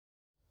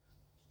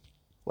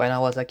When I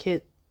was a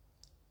kid,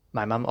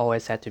 my mom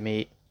always said to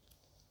me,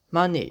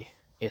 money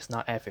is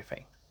not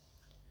everything,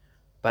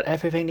 but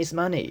everything is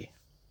money.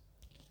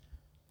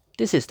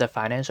 This is the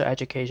financial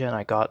education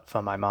I got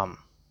from my mom.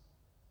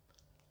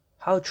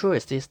 How true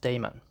is this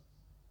statement?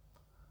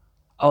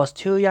 I was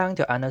too young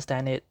to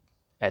understand it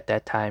at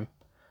that time,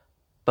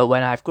 but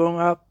when I've grown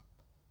up,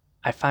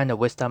 I find the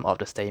wisdom of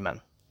the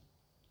statement.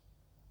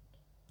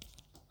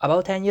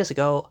 About 10 years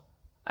ago,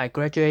 I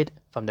graduated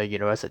from the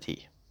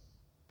university.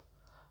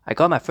 I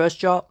got my first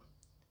job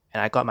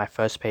and I got my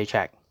first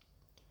paycheck.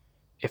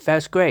 It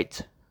felt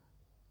great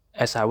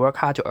as I worked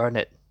hard to earn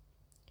it.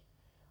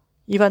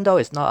 Even though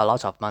it's not a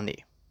lot of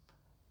money,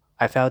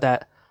 I felt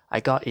that I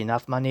got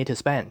enough money to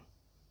spend.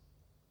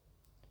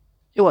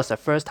 It was the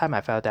first time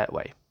I felt that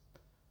way,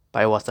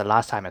 but it was the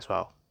last time as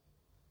well.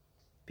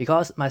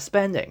 Because my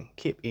spending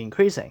kept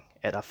increasing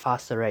at a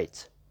faster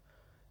rate,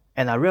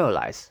 and I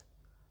realized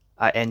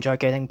I enjoy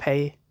getting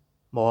paid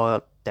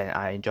more than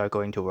I enjoy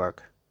going to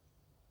work.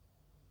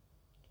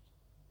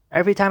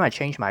 Every time I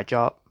changed my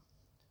job,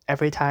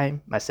 every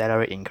time my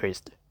salary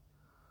increased.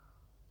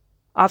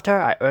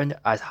 After I earned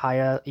a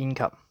higher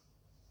income,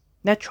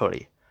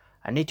 naturally,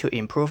 I need to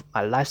improve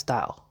my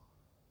lifestyle.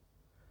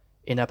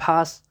 In the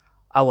past,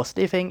 I was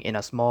living in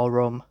a small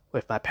room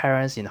with my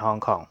parents in Hong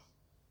Kong.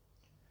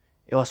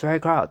 It was very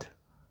crowded.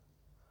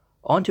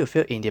 I want to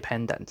feel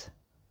independent,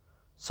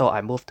 so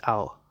I moved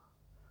out.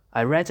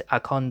 I rented a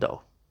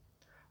condo.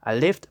 I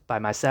lived by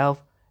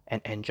myself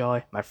and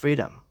enjoyed my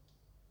freedom.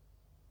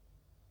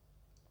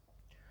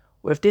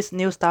 With this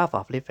new style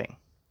of living,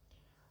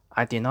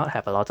 I did not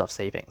have a lot of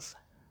savings.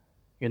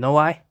 You know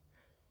why?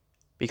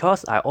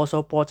 Because I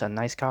also bought a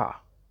nice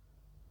car.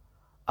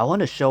 I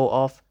want to show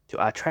off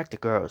to attract the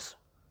girls.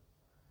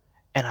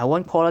 And I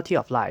want quality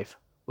of life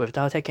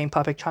without taking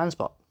public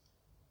transport.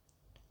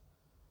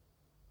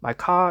 My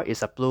car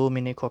is a blue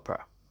Mini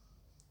Cooper.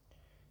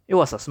 It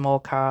was a small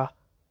car,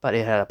 but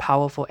it had a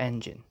powerful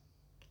engine.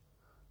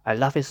 I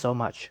love it so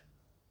much.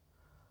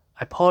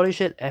 I polish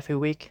it every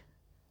week,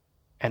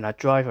 and I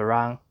drive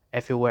around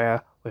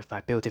everywhere with my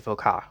beautiful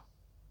car.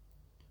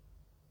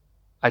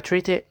 I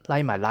treat it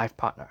like my life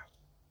partner.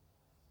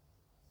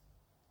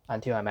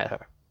 Until I met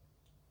her.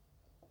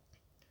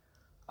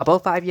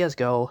 About 5 years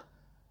ago,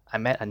 I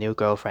met a new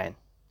girlfriend.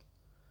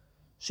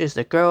 She's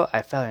the girl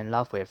I fell in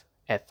love with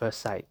at first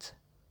sight.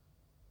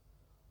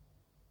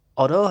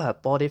 Although her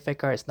body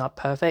figure is not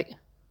perfect,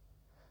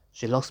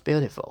 she looks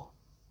beautiful.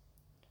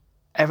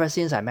 Ever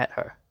since I met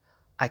her,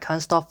 I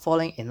can't stop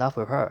falling in love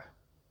with her.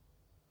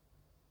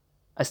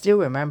 I still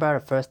remember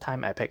the first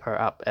time I picked her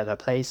up at her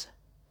place.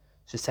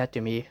 She said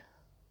to me,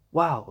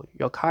 "Wow,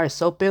 your car is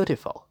so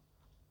beautiful."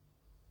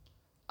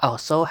 I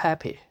was so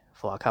happy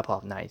for a couple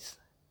of nights.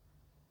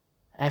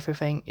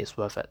 Everything is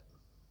worth it.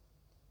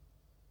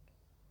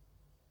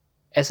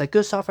 As a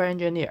good software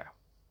engineer,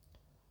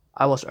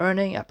 I was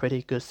earning a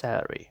pretty good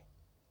salary.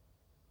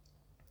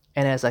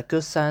 And as a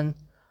good son,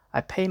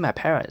 I paid my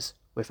parents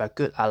with a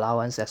good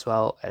allowance as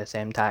well at the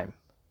same time.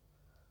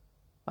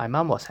 My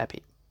mom was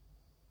happy.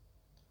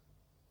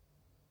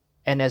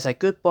 And as a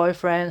good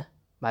boyfriend,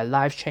 my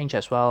life changed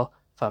as well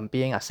from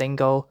being a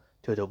single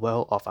to the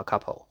world of a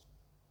couple.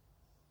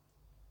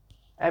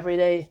 Every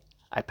day,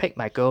 I picked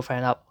my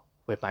girlfriend up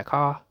with my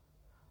car.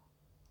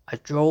 I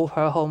drove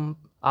her home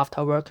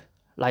after work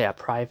like a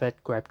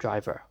private Grab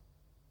driver.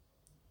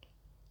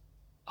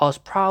 I was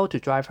proud to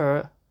drive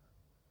her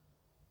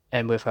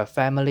and with her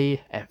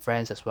family and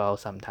friends as well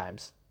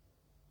sometimes.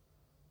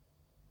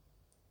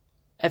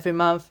 Every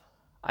month,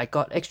 I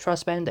got extra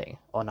spending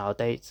on our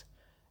dates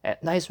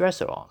at nice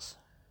restaurants.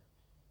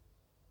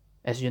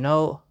 As you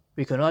know,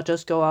 we could not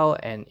just go out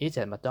and eat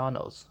at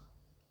McDonald's.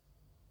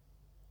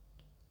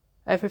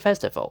 Every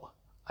festival,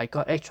 I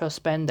got extra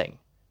spending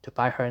to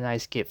buy her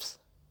nice gifts.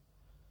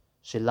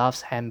 She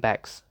loves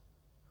handbags.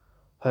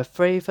 Her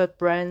favorite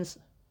brands,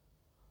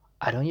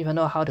 I don't even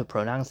know how to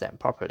pronounce them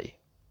properly.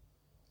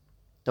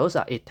 Those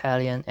are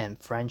Italian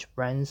and French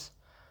brands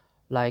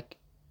like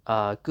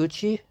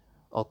Gucci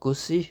or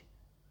Gucci.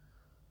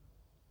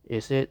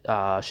 Is it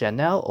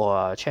Chanel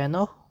or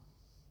Chanel?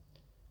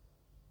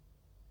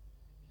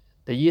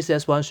 The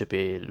easiest one should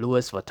be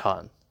Louis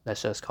Vuitton.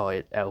 Let's just call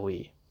it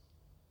LV.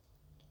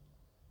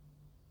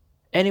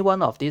 Any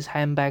one of these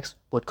handbags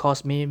would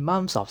cost me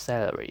months of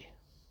salary.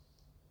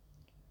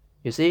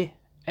 You see,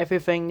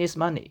 everything needs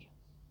money.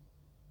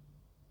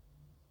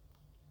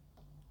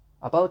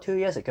 About 2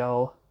 years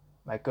ago,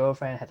 my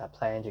girlfriend had a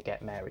plan to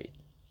get married.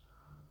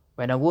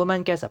 When a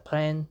woman gets a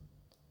plan,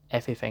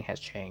 everything has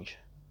changed.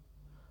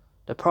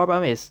 The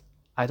problem is,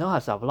 I don't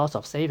have a lot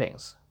of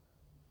savings.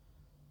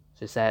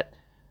 She said,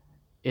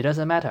 "It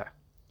doesn't matter.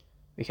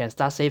 We can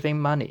start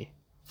saving money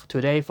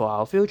today for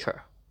our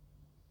future."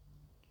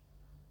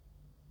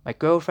 My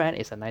girlfriend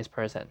is a nice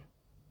person,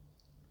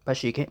 but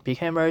she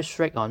became very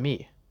strict on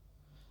me.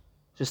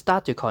 She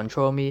started to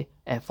control me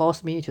and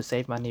force me to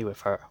save money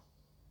with her.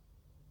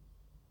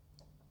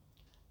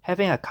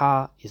 Having a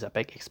car is a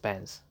big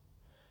expense.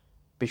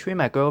 Between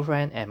my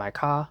girlfriend and my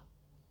car,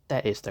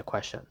 that is the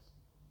question.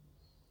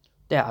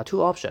 There are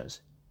two options,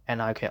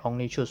 and I can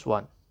only choose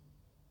one.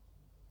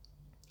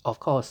 Of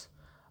course,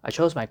 I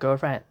chose my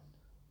girlfriend.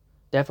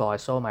 Therefore, I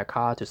sold my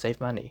car to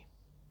save money.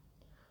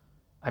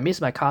 I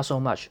miss my car so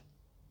much.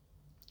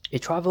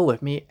 It traveled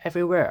with me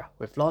everywhere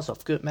with lots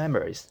of good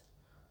memories.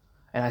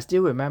 And I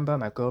still remember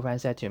my girlfriend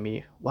said to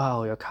me,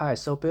 "Wow, your car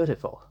is so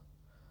beautiful."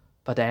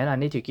 But then I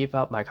need to give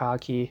up my car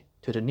key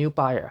to the new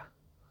buyer.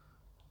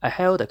 I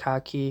held the car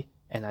key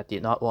and I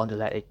did not want to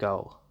let it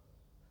go.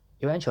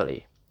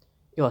 Eventually,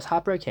 it was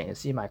heartbreaking to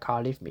see my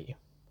car leave me.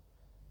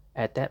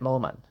 At that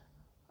moment,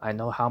 I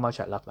know how much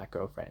I love my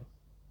girlfriend.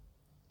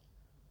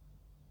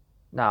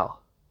 Now,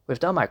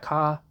 without my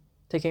car,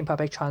 taking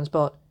public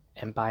transport,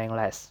 and buying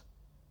less,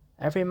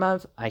 every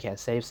month I can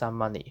save some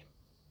money.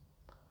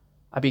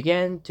 I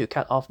began to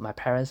cut off my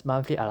parents'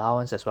 monthly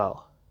allowance as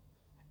well,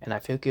 and I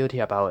feel guilty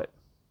about it.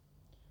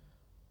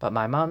 But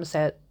my mom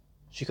said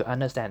she could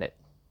understand it,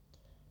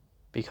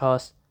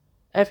 because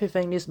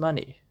everything needs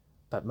money,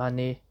 but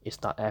money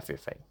is not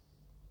everything.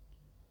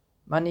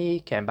 Money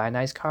can buy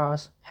nice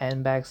cars,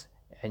 handbags,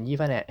 and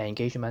even an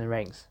engagement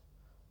rings,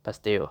 but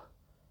still,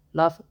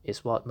 love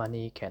is what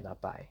money cannot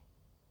buy.